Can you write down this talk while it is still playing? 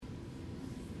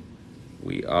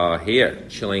We are here,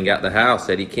 chilling at the house.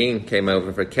 Eddie King came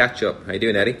over for a catch-up. How you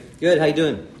doing, Eddie? Good, how you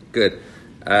doing? Good.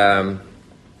 So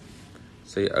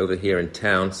you're over here in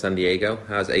town, San Diego.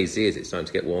 How's AZ? Is it starting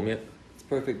to get warm yet? It's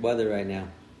perfect weather right now.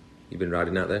 You've been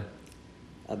riding out there?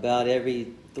 About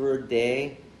every third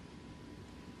day.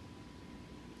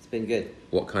 It's been good.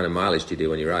 What kind of mileage do you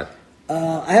do when you ride?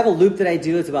 I have a loop that I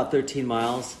do. It's about 13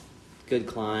 miles. Good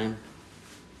climb.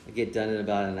 I get done in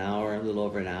about an hour, a little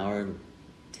over an hour,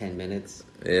 10 minutes.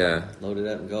 Yeah. Load it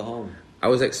up and go home. I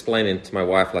was explaining to my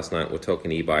wife last night, we're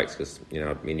talking e-bikes because, me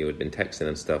and you had been texting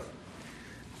and stuff.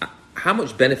 How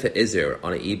much benefit is there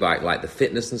on an e-bike, like the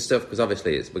fitness and stuff? Because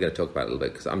obviously we're going to talk about it a little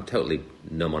bit because I'm totally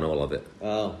numb on all of it.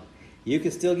 Oh, you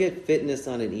can still get fitness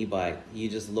on an e-bike. You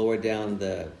just lower down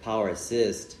the power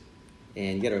assist,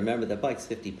 and you got to remember that bike's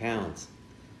 50 pounds.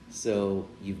 So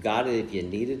you've got it if you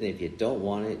need it, and if you don't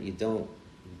want it, you don't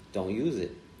use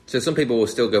it. So some people will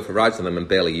still go for rides on them and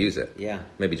barely use it. Yeah.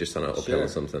 Maybe just on an uphill or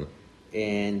something.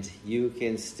 And you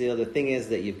can still, the thing is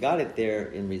that you've got it there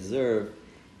in reserve,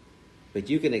 but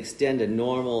you can extend a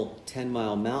normal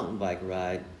 10-mile mountain bike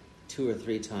ride 2 or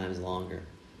 3 times longer.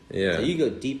 Yeah. So you go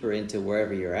deeper into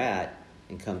wherever you're at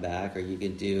and come back, or you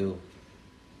can do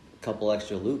a couple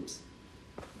extra loops,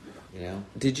 you know?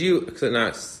 Did you, because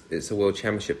now it's a world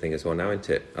championship thing as well now, isn't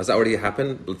it? Has that already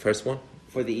happened, the first one?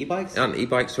 For the e-bikes? On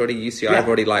e-bikes already, UCI have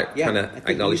already kind of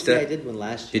acknowledged UCI it? did one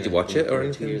last year. Did you watch it or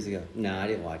anything? 2 years ago. No, I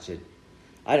didn't watch it.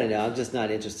 I don't know. I'm just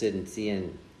not interested in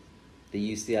seeing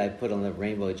the UCI put on the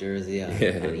rainbow jersey on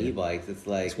e-bikes. It's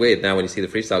like... It's weird now when you see the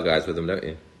freestyle guys with them, don't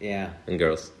you? Yeah. And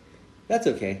girls. That's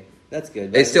okay. That's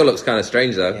good. It still looks kind of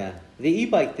strange, though. Yeah. The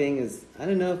e-bike thing is... I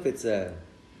don't know if it's a...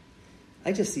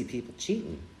 I just see people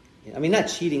cheating. I mean, not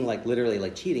cheating like literally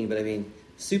like cheating, but I mean,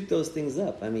 soup those things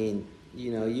up. I mean,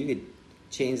 you could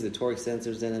change the torque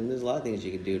sensors in them. There's a lot of things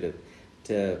you could do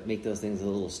to make those things a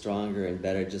little stronger and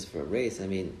better just for a race. I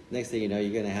mean, next thing you know,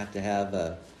 you're going to have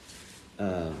a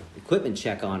equipment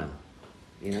check on them,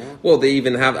 you know? Well, they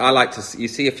even have, you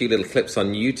see a few little clips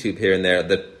on YouTube here and there,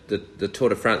 the Tour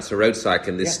de France for road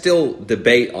cycling. There's still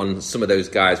debate on some of those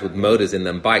guys with motors in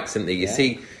them bikes, isn't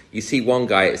there? You see one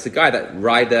guy, it's the guy that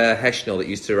Ryder Heschnell that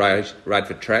used to ride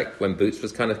for Trek when Boots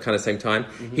was kind of same time.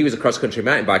 Mm-hmm. He was a cross-country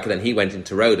mountain biker, then he went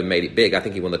into road and made it big. I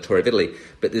think he won the Tour of Italy.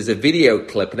 But there's a video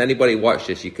clip, and anybody watch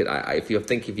this, you could, if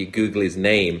you Google his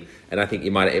name, and I think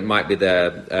it might be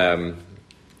the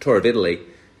Tour of Italy.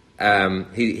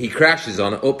 He crashes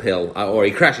on uphill, or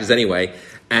he crashes anyway,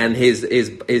 and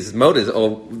his motors,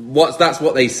 that's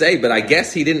what they say, but I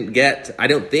guess he didn't get, I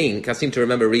seem to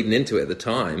remember reading into it at the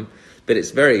time, but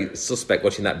it's very suspect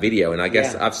watching that video, and I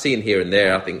guess I've seen here and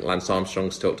there, I think Lance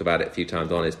Armstrong's talked about it a few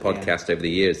times on his podcast over the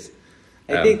years.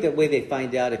 I think the way they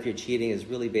find out if you're cheating is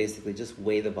really basically just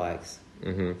weigh the bikes,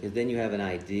 because then you have an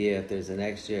idea if there's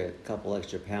a couple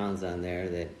extra pounds on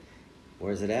there,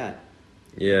 where's it at?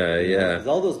 Yeah. Because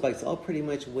all those bikes all pretty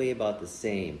much weigh about the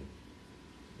same.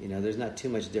 There's not too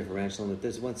much differential. And if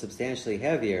there's one substantially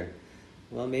heavier,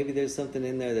 well, maybe there's something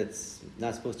in there that's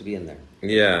not supposed to be in there.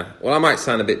 Yeah. Well, I might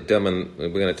sound a bit dumb, and we're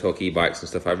going to talk e-bikes and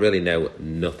stuff. I really know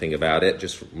nothing about it.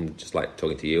 Just like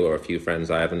talking to you or a few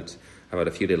friends. I've had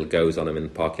a few little goes on them in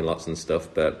parking lots and stuff,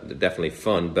 but they're definitely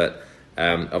fun. But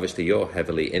obviously, you're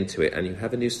heavily into it, and you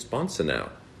have a new sponsor now.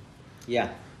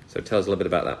 Yeah. So tell us a little bit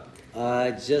about that.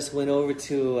 I just went over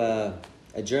to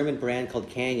a German brand called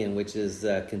Canyon, which is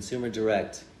Consumer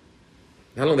Direct.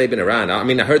 How long have they been around? I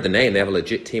mean, I heard the name. They have a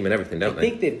legit team and everything, don't they? I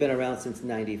think they've been around since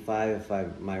 '95,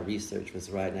 if my research was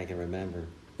right and I can remember.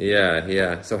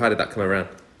 Yeah. So how did that come around?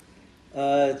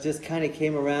 Just kind of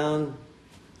came around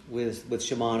with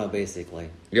Shimano, basically.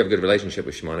 You have a good relationship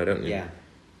with Shimano, don't you? Yeah.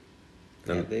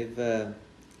 They've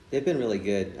been really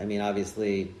good. I mean,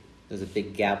 obviously, there's a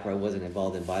big gap where I wasn't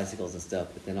involved in bicycles and stuff,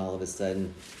 but then all of a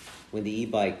sudden, when the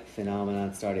e-bike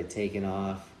phenomenon started taking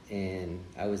off, and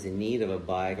I was in need of a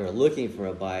bike or looking for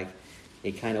a bike,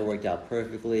 it kind of worked out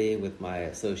perfectly with my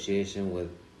association with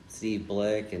Steve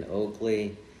Blick and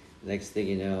Oakley. Next thing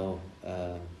you know,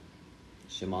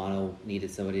 Shimano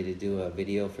needed somebody to do a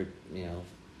video for,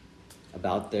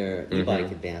 about their e-bike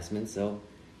advancements. So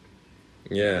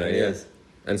yeah. Is.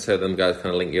 And so them guys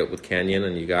kind of link you up with Canyon,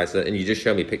 and you guys, and you just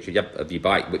show me a picture of your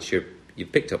bike, which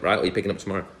you've picked up, right? Or are you picking up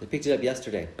tomorrow? I picked it up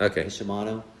yesterday. Okay. With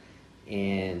Shimano.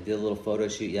 And did a little photo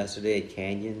shoot yesterday at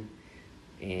Canyon,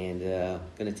 and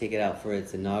going to take it out for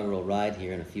its inaugural ride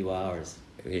here in a few hours.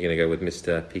 You're going to go with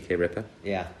Mr. PK Ripper?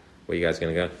 Yeah. Where are you guys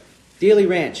going to go? Daly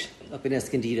Ranch up in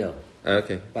Escondido.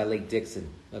 Okay. By Lake Dixon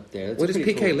up there. Where does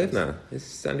PK live now? Is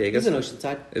San Diego? He's in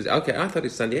Oceanside. Okay, I thought it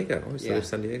was San Diego. I always thought it was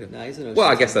San Diego. No, he's in Oceanside. Well,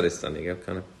 I guess that is San Diego,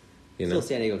 kind of. Still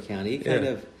San Diego County. He kind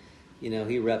of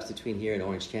he reps between here and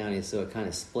Orange County, so it kind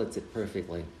of splits it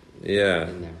perfectly. Yeah.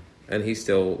 In there. And he's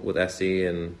still with SE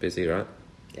and busy, right?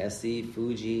 SE,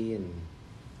 Fuji, and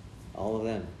all of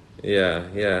them.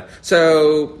 Yeah.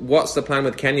 So what's the plan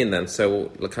with Kenyon then? So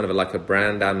kind of like a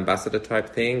brand ambassador type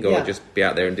thing, or just be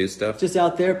out there and do stuff? Just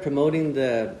out there promoting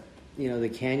the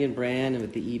Canyon brand and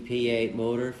with the EP8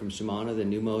 motor from Shimano, the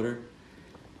new motor.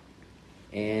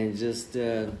 And just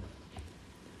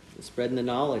spreading the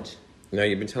knowledge.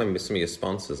 You've been telling me some of your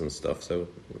sponsors and stuff, so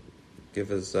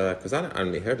give us, because I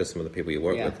only heard of some of the people you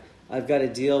work with. I've got a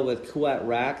deal with Kuat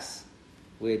Racks,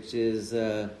 which is,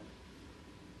 when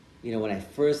I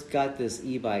first got this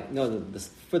e-bike,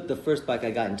 the first bike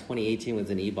I got in 2018 was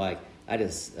an e-bike. I had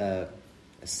a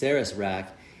Ceres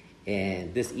rack,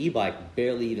 and this e-bike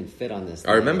barely even fit on this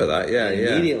thing. I remember that, yeah.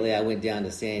 Immediately I went down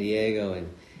to San Diego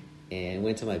and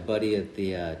went to my buddy at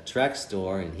the Trek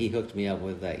store, and he hooked me up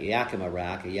with a Yakima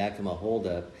rack, a Yakima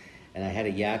hold-up, and I had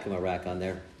a Yakima rack on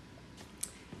there.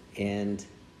 And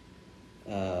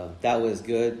that was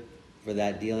good for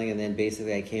that dealing. And then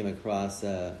basically I came across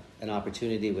an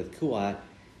opportunity with Kuat,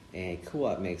 and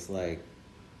Kuat makes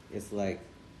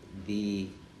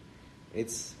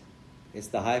it's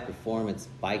the high-performance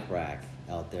bike rack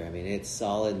out there. I mean, it's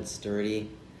solid and sturdy.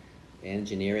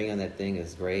 Engineering on that thing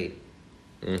is great.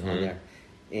 On there.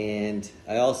 And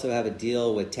I also have a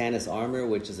deal with Tannis Armor,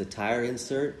 which is a tire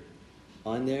insert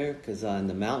on there, because on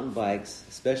the mountain bikes,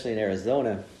 especially in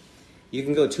Arizona, you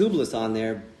can go tubeless on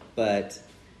there, but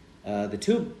the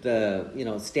tube,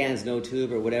 stands no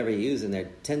tube or whatever you use in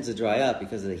there tends to dry up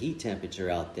because of the heat temperature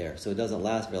out there, so it doesn't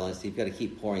last very long, so you've got to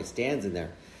keep pouring stands in there.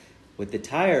 With the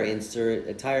tire insert,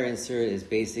 a tire insert is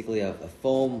basically a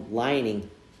foam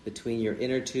lining between your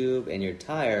inner tube and your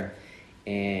tire,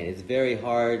 and it's very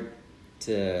hard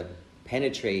to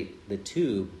penetrate the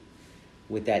tube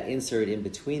with that insert in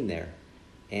between there.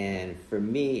 And for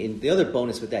me, and the other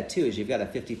bonus with that too is you've got a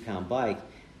 50-pound bike,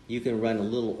 you can run a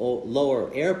little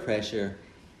lower air pressure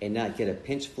and not get a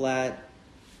pinch flat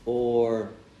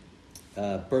or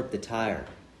burp the tire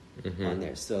on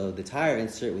there. So the tire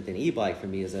insert with an e-bike for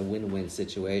me is a win-win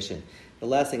situation. The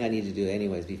last thing I need to do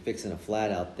anyway is be fixing a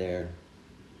flat out there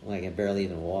when I can barely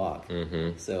even walk.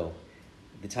 So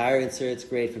the tire insert's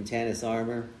great from Tannis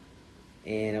Armor,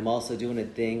 and I'm also doing a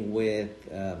thing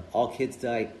with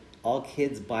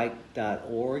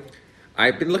allkidsbike.org.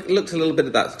 I've been looked a little bit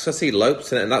at that because I see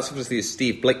Lopes in it, and that's obviously a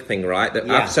Steve Blick thing,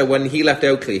 right? So when he left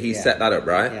Oakley, he set that up,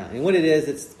 right? Yeah, and what it is,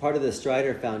 it's part of the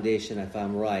Strider Foundation, if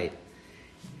I'm right.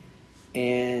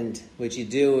 And what you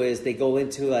do is they go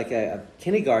into like a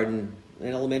kindergarten, an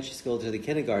elementary school to the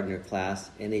kindergartner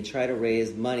class, and they try to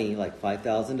raise money, like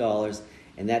 $5,000,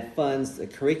 and that funds the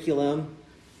curriculum,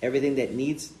 everything that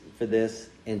needs for this,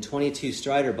 and 22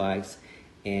 Strider bikes.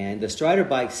 And the Strider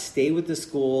bikes stay with the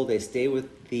school, they stay with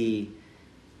the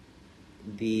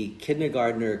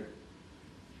kindergartner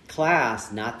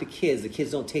class, not the kids. The kids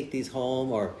don't take these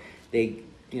home, or they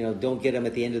don't get them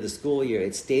at the end of the school year.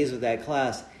 It stays with that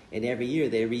class, and every year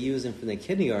they reuse them from the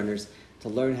kindergartners to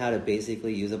learn how to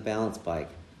basically use a balance bike.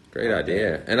 Great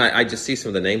idea. And I just see some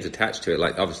of the names attached to it.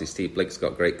 Like, obviously, Steve Blick's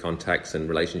got great contacts and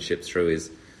relationships through his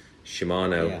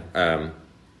Shimano.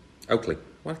 Oakley.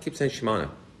 Why do I keep saying Shimano?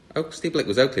 Steve Blick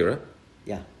was Oakley, right?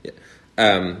 Yeah.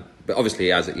 But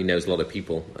obviously, he knows a lot of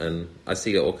people, and I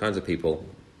see all kinds of people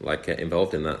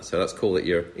involved in that. So that's cool that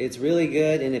you're... It's really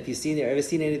good, and if you've ever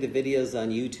seen any of the videos on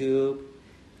YouTube,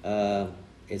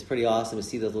 it's pretty awesome to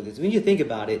see those look. When you think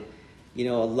about it, a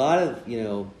lot of,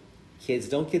 kids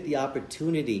don't get the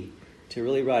opportunity to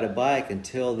really ride a bike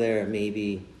until they're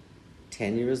maybe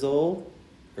 10 years old,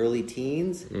 early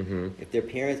teens. If their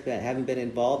parents haven't been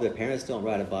involved, their parents don't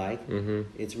ride a bike.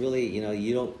 It's really,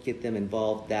 you don't get them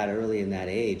involved that early in that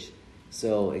age.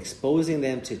 So exposing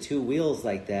them to two wheels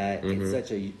like that at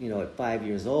such a, at 5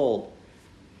 years old.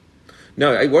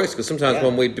 No, it works because sometimes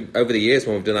over the years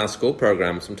when we've done our school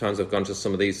program, sometimes I've gone to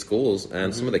some of these schools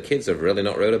and some of the kids have really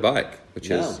not rode a bike,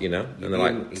 which is, and they're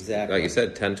like you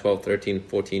said, 10, 12, 13,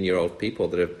 14-year-old people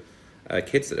that have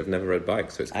kids that have never rode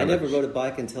bikes. So I never rode a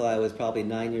bike until I was probably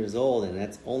 9 years old, and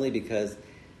that's only because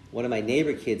one of my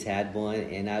neighbor kids had one,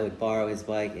 and I would borrow his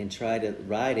bike and try to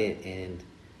ride it, and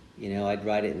I'd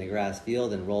ride it in the grass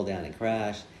field and roll down and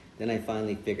crash. Then I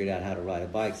finally figured out how to ride a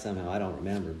bike somehow. I don't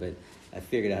remember, but I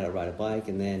figured out how to ride a bike,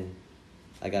 and then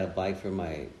I got a bike for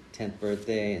my 10th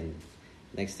birthday, and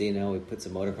next thing you know, we put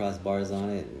some motocross bars on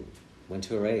it and went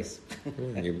to a race.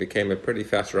 You became a pretty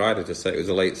fast rider, just say it was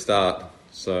a late start.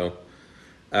 So,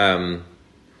 so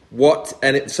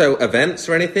events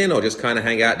or anything, or just kind of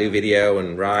hang out, do video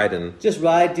and ride? And just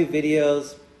ride, do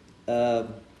videos.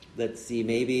 Let's see,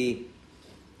 maybe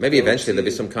Maybe eventually there'll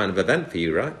be some kind of event for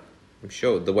you, right? I'm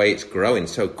sure the way it's growing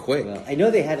so quick. Well, I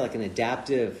know they had like an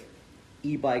adaptive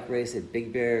e-bike race at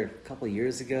Big Bear a couple of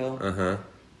years ago.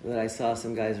 That I saw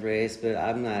some guys race, but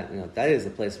I'm not. That is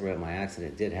the place where my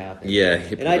accident did happen. Yeah,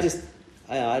 and I'm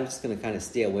just going to kind of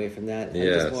stay away from that. I'm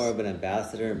just more of an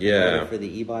ambassador and promoter for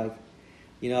the e-bike.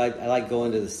 I like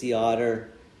going to the Sea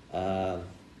Otter.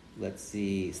 Let's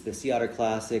see, it's the Sea Otter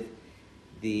Classic,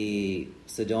 the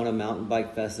Sedona Mountain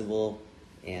Bike Festival,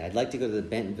 and I'd like to go to the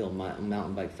Bentonville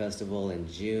Mountain Bike Festival in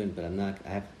June, but I'm not. I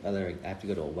have to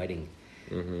go to a wedding.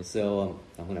 So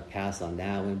I'm going to pass on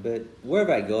that one. But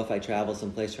wherever I go, if I travel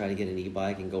someplace, try to get an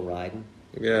e-bike and go riding.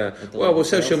 Yeah. Well, with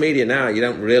social media now, you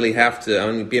don't really have to. I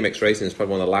mean, BMX racing is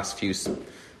probably one of the last few,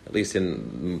 at least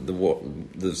in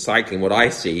the cycling. What I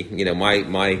see,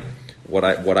 what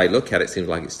I look at, it seems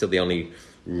like it's still the only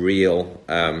real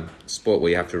sport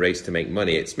where you have to race to make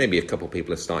money. It's maybe a couple of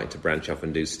people are starting to branch off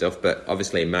and do stuff, but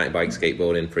obviously in mountain bike,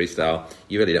 skateboarding, freestyle,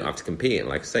 you really don't have to compete. And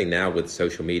like I say, now with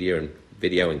social media and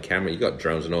video and camera, you got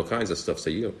drones and all kinds of stuff, so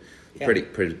you're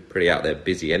pretty out there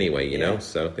busy anyway, you know.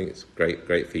 So I think it's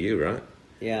great for you, right?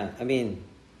 Yeah, I mean,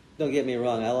 don't get me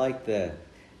wrong, I like the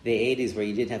 80s where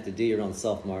you didn't have to do your own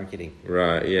self-marketing.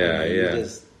 Right, yeah. You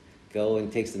just go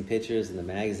and take some pictures and the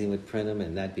magazine would print them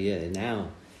and that'd be it. And now,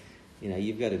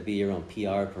 you've got to be your own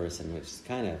PR person, which is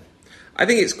kind of... I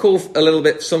think it's cool a little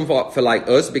bit somewhat for like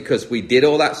us because we did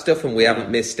all that stuff and we haven't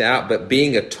missed out, but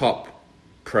being a top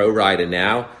pro rider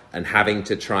now and having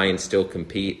to try and still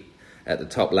compete at the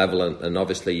top level, and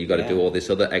obviously you got to do all this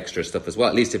other extra stuff as well,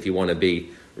 at least if you want to be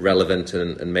relevant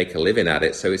and make a living at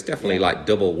it. So it's definitely like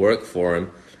double work for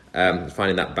him,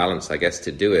 finding that balance, I guess,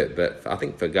 to do it. But I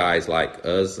think for guys like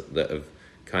us that have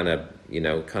kind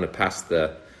of passed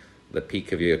the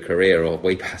peak of your career or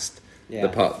way past the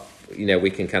part, we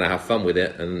can kind of have fun with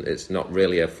it, and it's not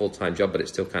really a full-time job, but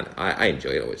it's still kind of, I enjoy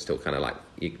it, or it's still kind of like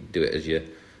you do it as you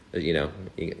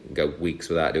can go weeks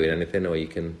without doing anything, or you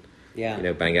can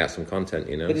bang out some content,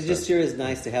 But it just sure is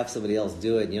nice to have somebody else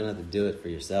do it, and you don't have to do it for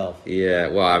yourself. Yeah,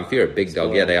 well, if you're a big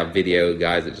dog, they have video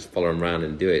guys that just follow them around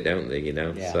and do it, don't they,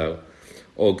 So,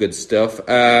 all good stuff.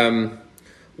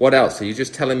 What else? So you're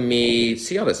just telling me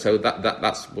Sea Otter, so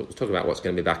that's what we're talking about, what's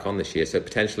going to be back on this year. So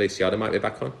potentially Sea Otter might be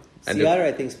back on? Sea Otter,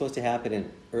 I think, is supposed to happen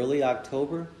in early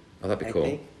October. Oh, that'd be cool.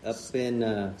 I think, up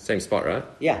in... same spot, right?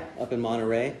 Yeah, up in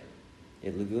Monterey,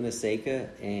 at Laguna Seca,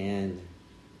 and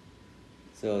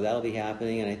so that'll be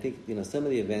happening. And I think, some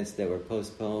of the events that were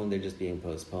postponed, they're just being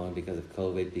postponed because of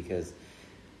COVID, because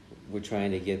we're trying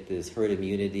to get this herd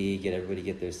immunity, get everybody to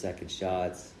get their second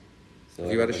shots. So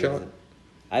have you had a shot?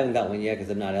 I haven't got one yet because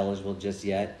I'm not eligible just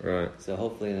yet. Right. So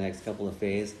hopefully in the next couple of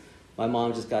phases. My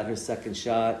mom just got her second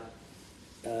shot.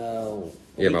 My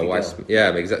wife's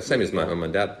same as my mum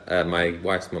and dad. My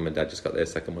wife's mum and dad just got their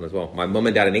second one as well. My mum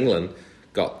and dad in England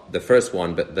got the first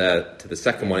one, but to the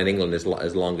second one in England is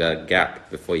longer gap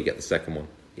before you get the second one.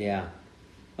 Yeah.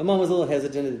 My mom was a little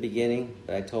hesitant at the beginning,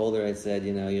 but I told her, I said,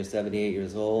 you're 78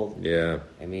 years old. Yeah.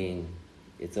 I mean,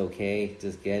 it's okay,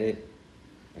 just get it.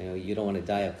 You don't want to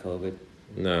die of COVID.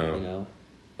 No.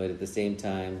 But at the same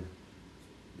time,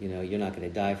 you're not going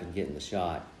to die from getting the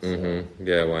shot. So. Mm-hmm.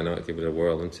 Yeah, why not? Give it a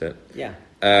whirl, isn't it? Yeah.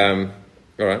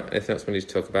 All right. Anything else we need to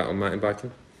talk about on mountain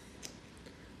biking?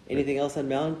 Anything else on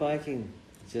mountain biking?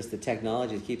 It's just the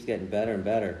technology keeps getting better and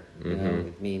better.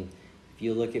 I mean, if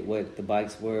you look at what the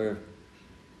bikes were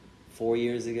 4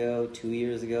 years ago, 2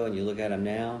 years ago, and you look at them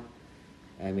now,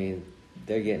 I mean,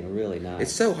 they're getting really nice.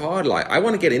 It's so hard. Like, I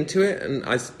want to get into it, and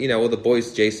all the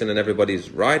boys, Jason and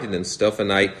everybody's riding and stuff,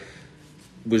 and I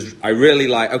really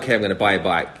like, okay, I'm going to buy a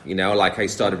bike. Like I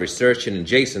started researching, and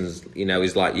Jason's,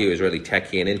 he's like you, is really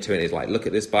techie and into it. He's like, look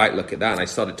at this bike, look at that. And I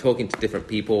started talking to different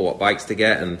people, what bikes to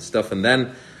get and stuff. And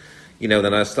then,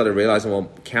 then I started realizing, well,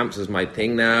 camps is my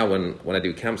thing now. When I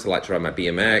do camps, I like to ride my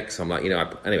BMX. I'm like,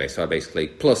 anyway, so I basically,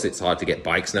 plus it's hard to get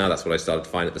bikes now. That's what I started to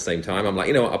find at the same time. I'm like,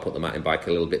 what, I'll put the mountain bike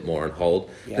a little bit more on hold.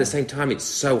 Yeah. At the same time, it's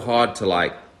so hard to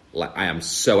like I am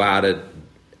so out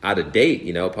of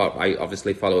date, I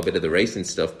obviously follow a bit of the racing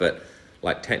stuff, but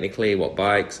like technically what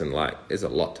bikes and like there's a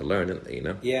lot to learn, isn't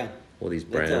there, Yeah. All these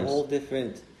brands. It's a whole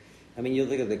different, you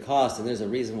look at the cost, and there's a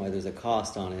reason why there's a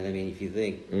cost on it. I mean, if you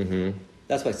think,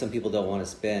 that's why some people don't want to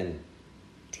spend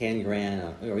 10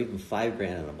 grand or even 5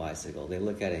 grand on a bicycle. They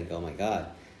look at it and go, oh my God,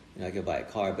 I could buy a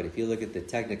car. But if you look at the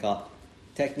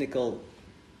technical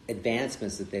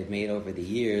advancements that they've made over the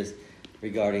years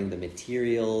regarding the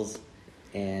materials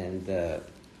and the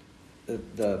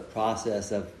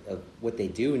process of what they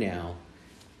do now,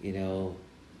 and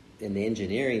the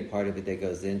engineering part of it that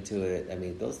goes into it, I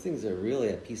mean, those things are really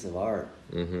a piece of art.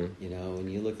 When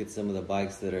you look at some of the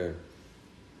bikes that are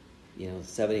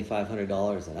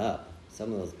 $7,500 and up.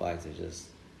 Some of those bikes are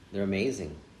they're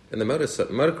amazing. And the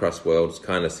motocross world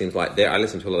kind of seems like I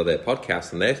listen to a lot of their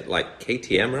podcasts, and they're like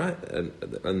KTM, right?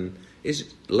 And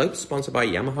is Lopes sponsored by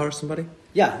Yamaha or somebody?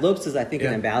 Yeah, Lopes is, I think,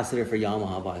 an ambassador for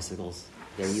Yamaha bicycles.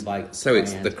 Their e-bike. So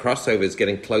it's the crossover is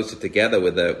getting closer together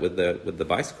with the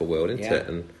bicycle world, isn't it?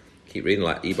 And keep reading,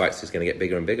 like e-bikes is going to get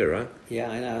bigger and bigger, right?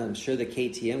 Yeah, and I'm sure the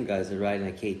KTM guys are riding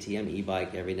a KTM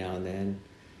e-bike every now and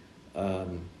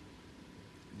then.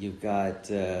 You've got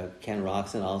Ken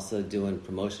Roxon also doing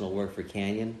promotional work for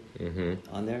Canyon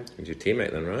on there. He's your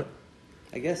teammate then, right?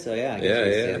 I guess so, yeah. I guess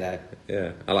you say that.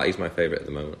 Yeah, he's my favorite at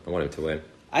the moment. I want him to win.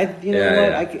 I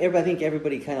think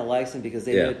everybody kind of likes him because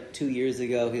they knew 2 years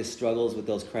ago his struggles with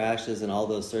those crashes and all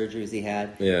those surgeries he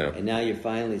had. Yeah. And now you're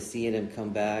finally seeing him come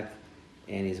back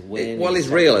and he's winning. He's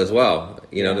real as well.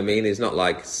 You know what I mean? He's not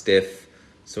like stiff.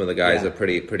 Some of the guys are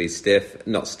pretty stiff.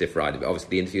 Not stiff riding, but obviously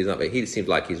the interview's not, but he seems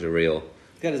like he's a real...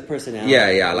 He's got his personality.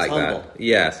 Yeah, I like humble. that.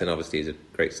 Yes, and obviously he's a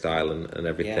great style and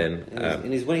everything. Yeah.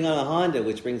 And he's winning on a Honda,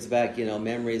 which brings back,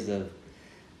 memories of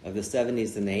the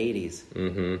 70s and the 80s.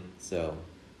 Mm-hmm. So...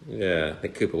 Yeah, I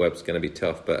think Cooper Webb's going to be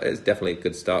tough, but it's definitely a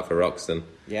good start for Roxon.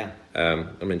 Yeah.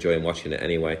 I'm enjoying watching it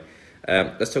anyway.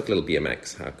 Let's talk a little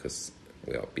BMX, because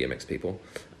we are BMX people.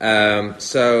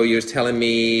 So you were telling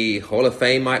me Hall of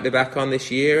Fame might be back on this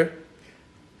year?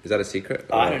 Is that a secret?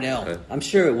 I don't know. I'm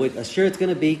sure it would. I'm sure it's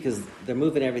going to be because they're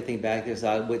moving everything back there, so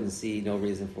I wouldn't see no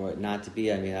reason for it not to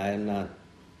be. I mean, I am not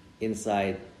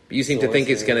inside. But you seem to think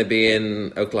it's going to be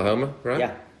in Oklahoma, right?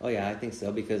 Yeah. Oh, yeah, I think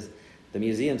so because the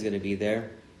museum's going to be there.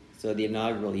 So the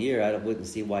inaugural year, I wouldn't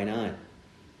see why not.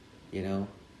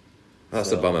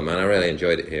 That's a bummer, man. I really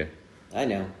enjoyed it here. I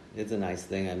know. It's a nice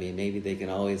thing. I mean, maybe they can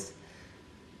always,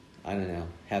 I don't know,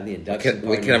 have the induction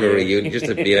We can have a reunion, just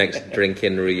a BMX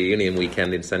drinking reunion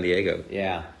weekend in San Diego.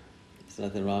 Yeah. There's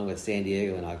nothing wrong with San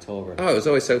Diego in October. Oh, it was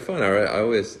always so fun. I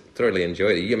always thoroughly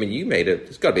enjoyed it. I mean, you made it.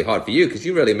 It's got to be hard for you because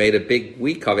you really made a big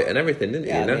week of it and everything, didn't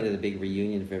you? Yeah, I made it a big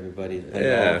reunion for everybody to put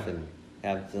off and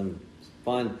have some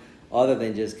fun. Other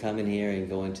than just coming here and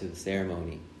going to the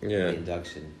ceremony, the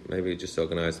induction. Maybe just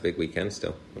organise a big weekend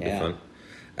still. It'll be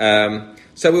fun.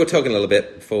 So we were talking a little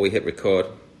bit before we hit record.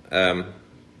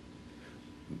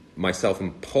 Myself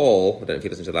and Paul, I don't know if you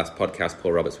listened to the last podcast,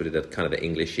 Paul Roberts, we did a kind of an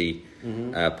Englishy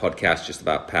podcast just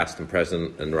about past and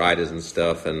present and riders and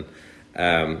stuff. And,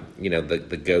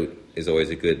 the GOAT is always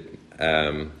a good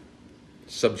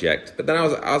subject. But then I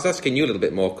was asking you a little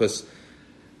bit more because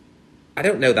I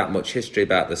don't know that much history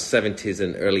about the 70s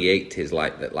and early 80s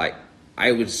like that. Like,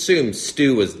 I would assume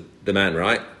Stu was the man,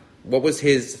 right? What was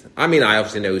his... I mean, I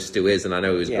obviously know who Stu is, and I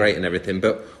know he was great and everything,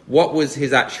 but what was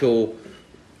his actual...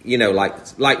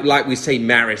 like we say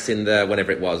Maris in the...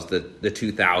 Whenever it was, the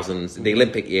 2000s, the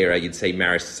Olympic era, you'd say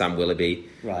Maris to Sam Willoughby.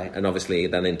 Right. And obviously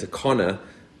then into Connor.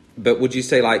 But would you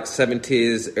say like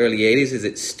 70s, early 80s, is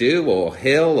it Stu or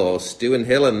Hill or Stu and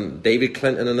Hill and David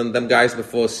Clinton and them guys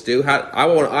before Stu? I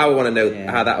want to know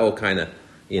how that all kind of,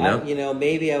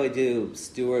 maybe I would do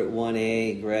Stewart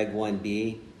 1A, Greg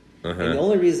 1B. And the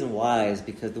only reason why is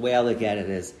because the way I look at it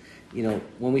is,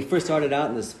 when we first started out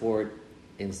in the sport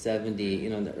in in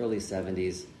the early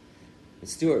 70s,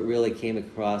 Stewart really came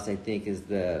across, I think, as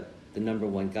the number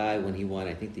one guy when he won,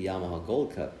 I think, the Yamaha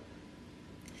Gold Cup.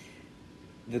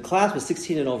 The class was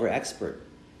 16 and over expert.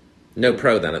 No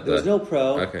pro then There was no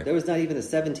pro. Okay. There was not even a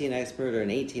 17 expert or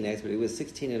an 18 expert. It was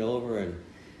 16 and over,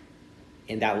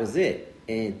 and that was it.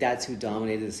 And that's who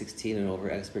dominated the 16 and over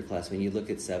expert class. When you look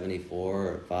at 74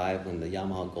 or 5, when the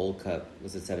Yamaha Gold Cup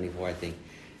was at 74, I think,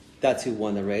 that's who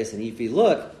won the race. And if you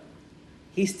look,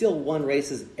 he still won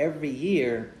races every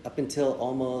year up until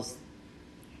almost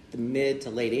the mid to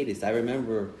late 80s. I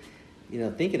remember...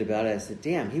 thinking about it, I said,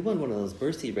 damn, he won one of those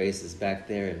bursty races back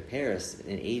there in Paris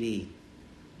in 80,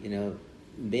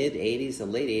 mid-80s to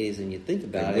late 80s, and you think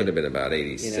about it. It would have been about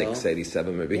 86,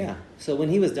 87 maybe. Yeah. So when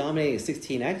he was dominating a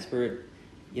 16 expert,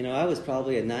 I was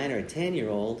probably a 9 or a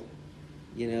 10-year-old,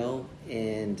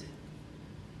 and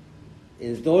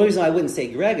the only reason I wouldn't say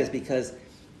Greg is because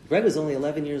Greg was only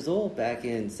 11 years old back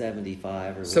in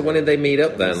 75 or So when did they meet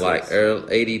up 76. then? Like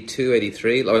early 82,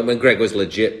 83? Like when Greg was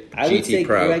legit GT Pro? I would say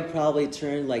Greg probably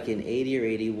turned like in 80 or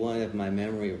 81 if my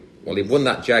memory... Well, he won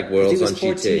that Jag Worlds on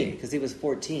 14, GT. Because he was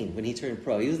 14 when he turned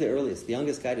pro. He was the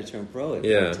youngest guy to turn pro at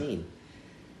 14.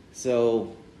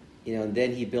 So, and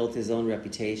then he built his own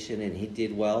reputation and he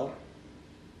did well.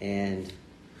 And...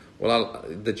 Well,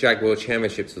 the Jag World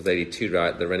Championships was 82,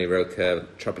 right? The Rennie Roca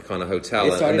Tropicana Hotel.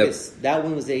 That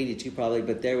one was 82 probably,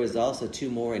 but there was also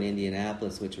 2 more in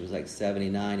Indianapolis, which was like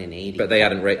 79 and 80. But they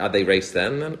hadn't raced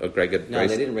then? Or Greg had No, raced?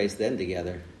 they didn't race then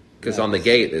together. Because on the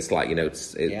gate, it's like, it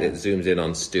zooms in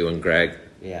on Stu and Greg.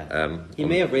 Yeah. He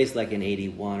may have raced like in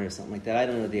 81 or something like that. I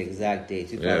don't know the exact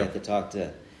dates. You probably have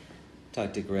to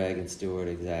talk to Greg and Stewart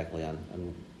exactly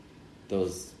on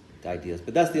those ideas.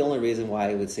 But that's the only reason why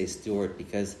I would say Stewart,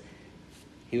 because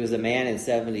he was a man in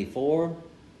 74,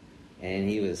 and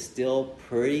he was still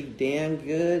pretty damn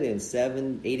good in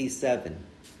 87,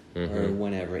 or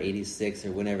whenever, 86,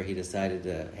 or whenever he decided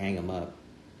to hang him up.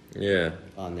 Yeah.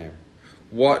 On there.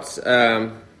 What,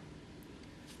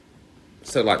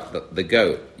 so like the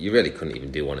GOAT, you really couldn't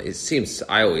even do one. It seems,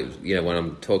 I always, when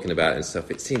I'm talking about it and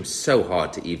stuff, it seems so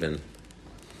hard to even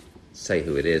say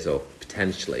who it is, or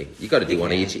potentially. You got to do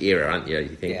one each era, aren't you?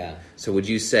 You think? Yeah. So would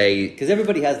you say? Because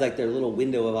everybody has like their little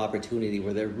window of opportunity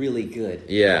where they're really good.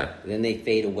 Yeah. And then they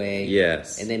fade away.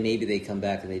 Yes. And then maybe they come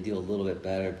back and they do a little bit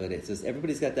better. But it's just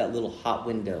everybody's got that little hot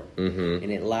window,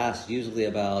 and it lasts usually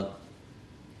about,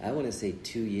 I want to say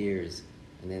 2 years,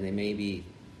 and then they maybe,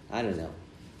 I don't know,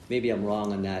 maybe I'm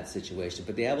wrong on that situation,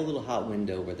 but they have a little hot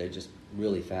window where they're just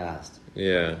really fast.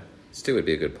 Yeah. Stu would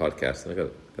be a good podcast. I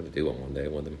got to do one day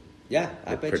with him. Yeah,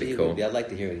 I bet you he would be. I'd like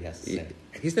to hear what he has to say.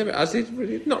 He's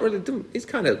not really. He's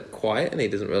kind of quiet, and he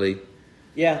doesn't really.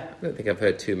 Yeah. I don't think I've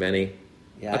heard too many.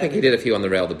 Yeah, I think he did a few on the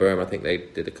Rail to Berm. I think they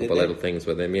did a couple little things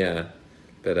with him. Yeah,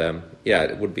 but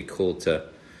it would be cool to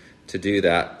do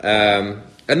that.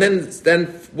 And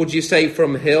then would you say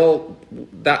from Hill,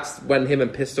 that's when him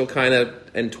and Pistol kind of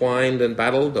entwined and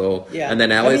battled, or and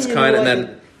then Ellis and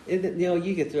then.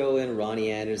 You could throw in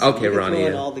Ronnie Anderson. Okay, you could Ronnie. Throw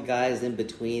in all the guys in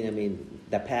between. I mean,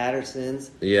 the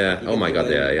Pattersons. Yeah. Oh my God.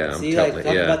 Yeah. See, talk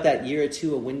about that year or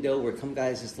two, a window where some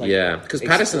guys just like because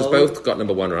Patterson's both got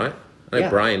number one, right? I know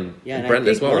Brian and Brent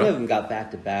as well. One of them got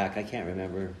back to back. I can't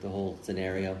remember the whole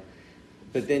scenario,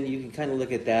 but then you can kind of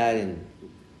look at that and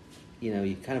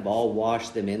you kind of all wash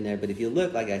them in there. But if you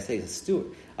look, like I say, Stewart,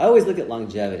 I always look at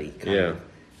longevity. Kind of.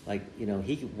 Like,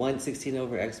 he won 16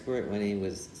 over expert when he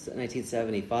was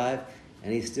 1975,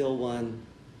 and he still won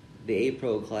the A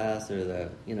Pro class, or the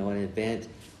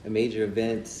a major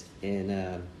event in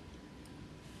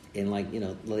like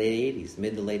the late 80s,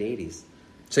 mid to late 80s.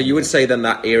 So you would say then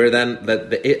that era, then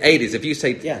the 80s. If you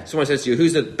say someone says to you,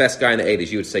 "Who's the best guy in the 80s?"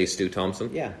 You would say Stu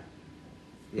Thompson. Yeah.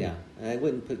 And I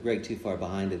wouldn't put Greg too far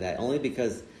behind to that, only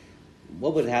because.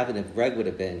 What would happen if Greg would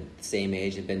have been the same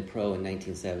age and been pro in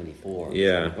 1974?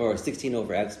 Yeah. Or 16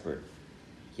 over expert.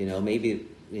 Maybe,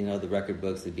 the record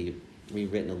books would be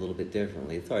rewritten a little bit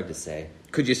differently. It's hard to say.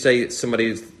 Could you say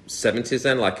somebody's 70s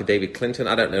then, like a David Clinton?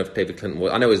 I don't know if David Clinton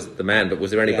was... I know he was the man, but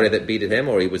was there anybody that beat him,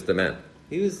 or he was the man?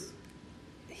 He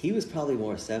was probably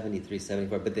more 73,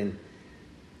 74, but then...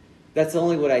 That's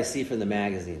only what I see from the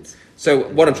magazines. So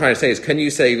what I'm trying to say is, can you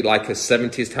say like a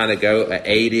 70s kind of go, a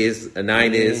 80s, a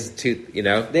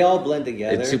 90s, They all blend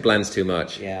together. It too blends too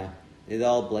much. Yeah. It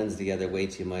all blends together way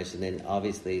too much. And then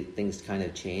obviously things kind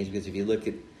of change, because if you look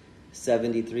at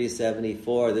 73,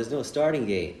 74, there's no starting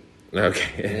gate.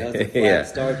 Okay. It's a flat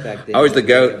start back then. I was the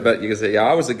GOAT, but you can say,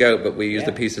 I was the GOAT, but we used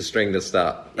a piece of string to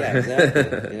start. Yeah,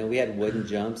 exactly. We had wooden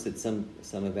jumps at some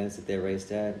events that they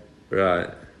raced at. Right.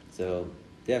 So...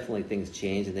 definitely things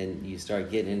change, and then you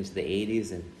start getting into the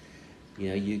 80s, and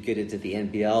you get into the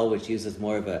NBL, which uses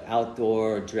more of an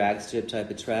outdoor drag strip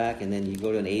type of track, and then you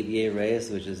go to an ABA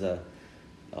race, which is a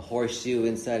horseshoe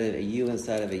inside of a U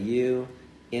inside of a U,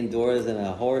 indoors in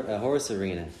a horse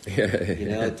arena.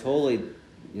 Totally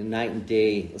night and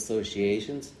day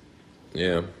associations.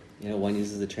 Yeah. One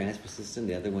uses the transfer system,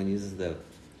 the other one uses the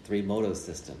 3-moto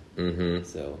system. Mm-hmm.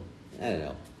 So I don't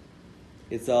know.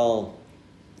 It's all.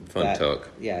 Fun talk.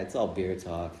 Yeah, it's all beer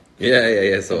talk.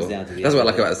 Yeah. So that's what I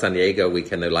like about the San Diego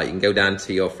weekend. Like, you can go down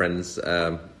to your friend's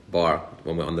bar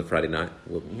when we're on the Friday night.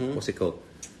 What's it called?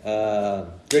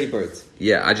 Dirty Birds.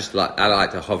 Yeah, I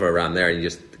like to hover around there, and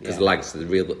because the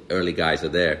real early guys are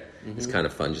there. Mm-hmm. It's kind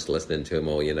of fun just listening to them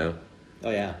all.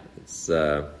 Oh yeah, it's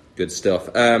good stuff.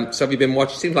 So have you been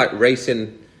watching? It seems like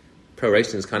pro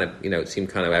racing is kind of it seemed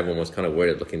kind of everyone was kind of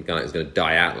worried looking like it was going to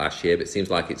die out last year, but it seems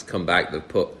like it's come back. They've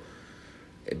put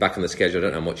back on the schedule. I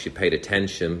don't know how much you paid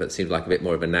attention, but it seems like a bit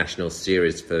more of a national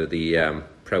series for the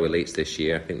pro elites this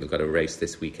year. I think they've got a race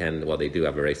this weekend. Well, they do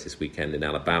have a race this weekend in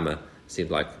Alabama. It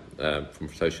seems like from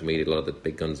social media, a lot of the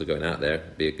big guns are going out there.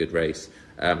 It'll be a good race.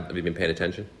 Have you been paying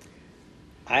attention?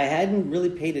 I hadn't really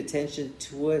paid attention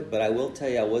to it, but I will tell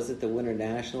you, I was at the Winter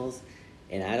Nationals,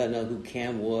 and I don't know who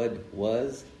Cam Wood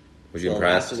was. Was you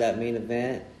impressed? After that main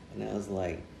event, and I was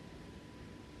like...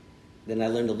 Then I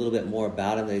learned a little bit more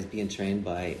about him, that he's being trained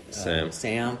by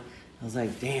Sam. I was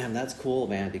like, damn, that's cool,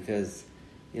 man, because,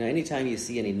 anytime you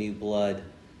see any new blood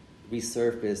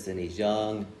resurface and he's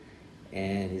young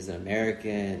and he's an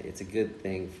American, it's a good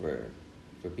thing for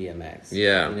for BMX.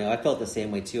 Yeah. You know, I felt the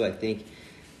same way too. I think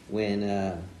when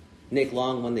Nick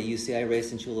Long won the UCI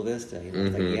race in Chula Vista, you know,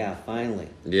 it's like, yeah, finally.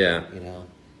 Yeah. You know,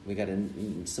 we got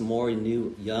some more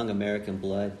new young American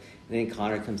blood. And then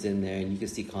Connor comes in there, and you can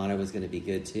see Connor was going to be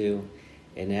good too.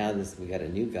 And now we got a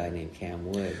new guy named Cam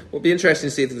Wood. Well, it'll be interesting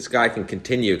to see if this guy can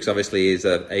continue, because obviously he's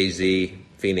a AZ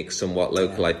Phoenix, somewhat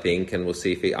local, I think, and we'll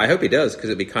see if I hope he does, because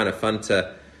it'd be kind of fun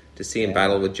to see him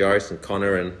battle with Joris and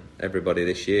Connor and everybody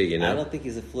this year. You know, I don't think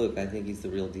he's a fluke. I think he's the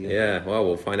real deal. Yeah, well,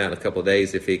 we'll find out in a couple of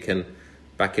days if he can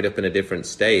back it up in a different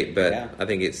state. But I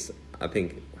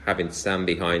think having Sam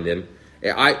behind him,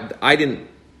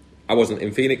 I wasn't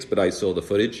in Phoenix, but I saw the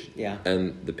footage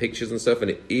and the pictures and stuff.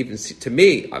 And to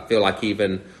me, I feel like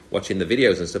even watching the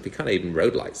videos and stuff, he kind of even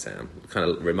rode like Sam. Kind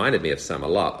of reminded me of Sam a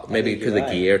lot. Maybe because of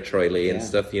the gear, Troy Lee and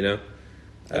stuff, you know.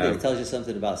 I think it tells you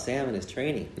something about Sam and his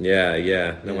training.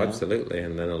 Yeah. No, absolutely.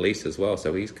 And then Elise as well.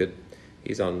 So he's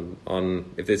on,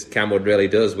 if this Cam Wood really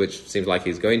does, which seems like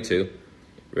he's going to,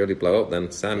 really blow up,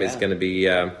 then Sam is going to be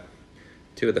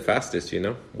two of the fastest, you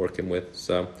know, working with.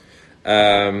 So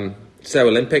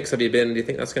Olympics, do you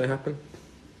think that's going to happen?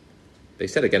 They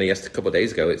said again a couple of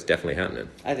days ago it's definitely happening.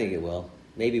 I think it will.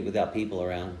 Maybe without people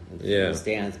around in the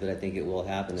stands, but I think it will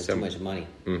happen. There's too much money.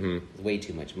 There's way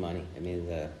too much money. I mean,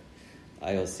 the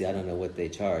IOC, I don't know what they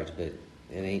charge, but it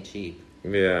ain't cheap.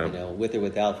 Yeah. You know, with or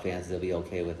without fans, they'll be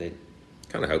okay with it.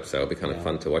 Kind of hope so. It'll be kind of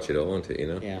fun to watch it all, won't it, you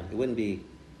know? Yeah, it wouldn't be,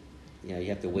 you know, you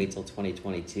have to wait till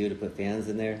 2022 to put fans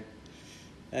in there.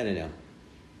 I don't know.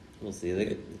 We'll see.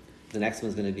 The next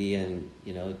one's going to be in,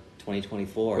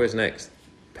 2024. Where's next?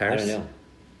 Paris? I don't know.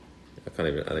 I can't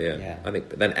even, yeah. I think,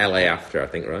 but then LA after, I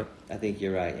think, right? I think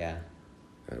you're right, yeah.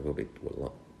 We'll be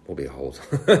old.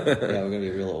 Yeah, we're going to be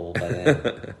real old by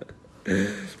then.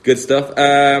 Good stuff.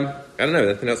 I don't know,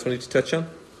 anything else we need to touch on?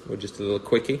 Or just a little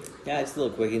quickie? Yeah, it's a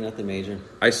little quickie, nothing major.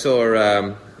 I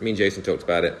saw, me and Jason talked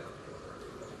about it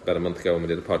about a month ago when we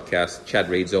did a podcast. Chad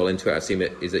Reed's all into it. I've seen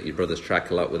it. He's at your brother's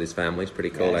track a lot with his family. It's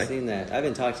pretty cool, I've seen that. I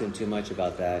haven't talked to him too much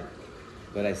about that.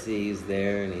 But I see he's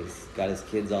there, and he's got his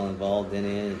kids all involved in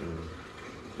it,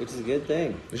 which is a good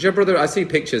thing. Does your brother, I see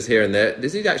pictures here and there,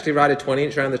 does he actually ride a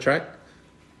 20-inch around the track?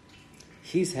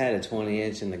 He's had a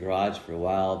 20-inch in the garage for a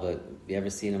while, but have you ever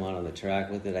seen him on the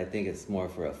track with it? I think it's more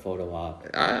for a photo op.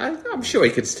 I'm sure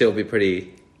he could still be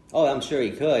pretty... Oh, I'm sure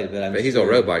he could, but he's on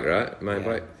road bike, right?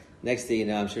 Bike. Next thing you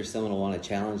know, I'm sure someone will want to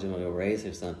challenge him in a race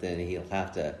or something, and he'll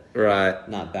have to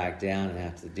not back down and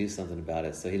have to do something about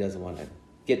it. So he doesn't want to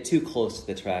get too close to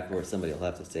the track where somebody will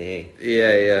have to say,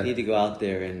 hey, you need to go out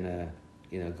there and...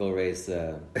 go race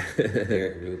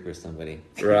Eric Roop or somebody.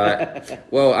 Right.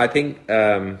 Well, I think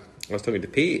I was talking to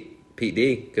Pete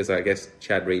D, because I guess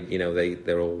Chad Reed,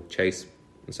 they're all chase,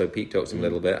 and so Pete talked to him a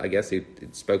little bit. I guess he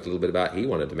spoke a little bit about he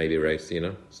wanted to maybe race,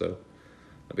 so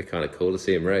that'd be kind of cool to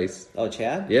see him race. Oh,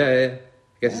 Chad? Yeah. I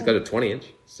guess he's got a 20-inch,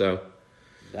 so.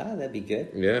 That'd be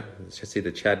good. Yeah, let's just see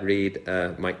the Chad Reed,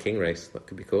 Mike King race. That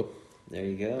could be cool. There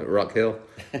you go. At Rock Hill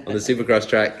on the Supercross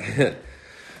track.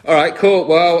 All right, cool.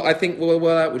 Well, I think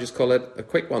we'll just call it a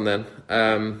quick one then.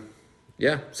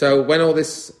 So when all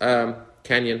this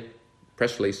Canyon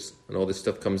press release and all this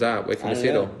stuff comes out, where can we see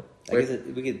it all? I guess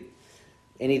we could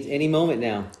any moment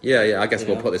now. Yeah. I guess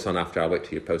we'll put this on after. I'll wait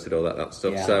till you posted all that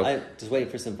stuff. Yeah, so I'm just waiting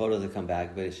for some photos to come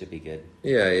back, but it should be good.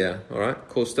 Yeah. All right,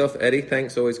 cool stuff. Eddie,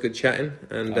 thanks. Always good chatting.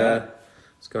 And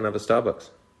let's go and have a Starbucks.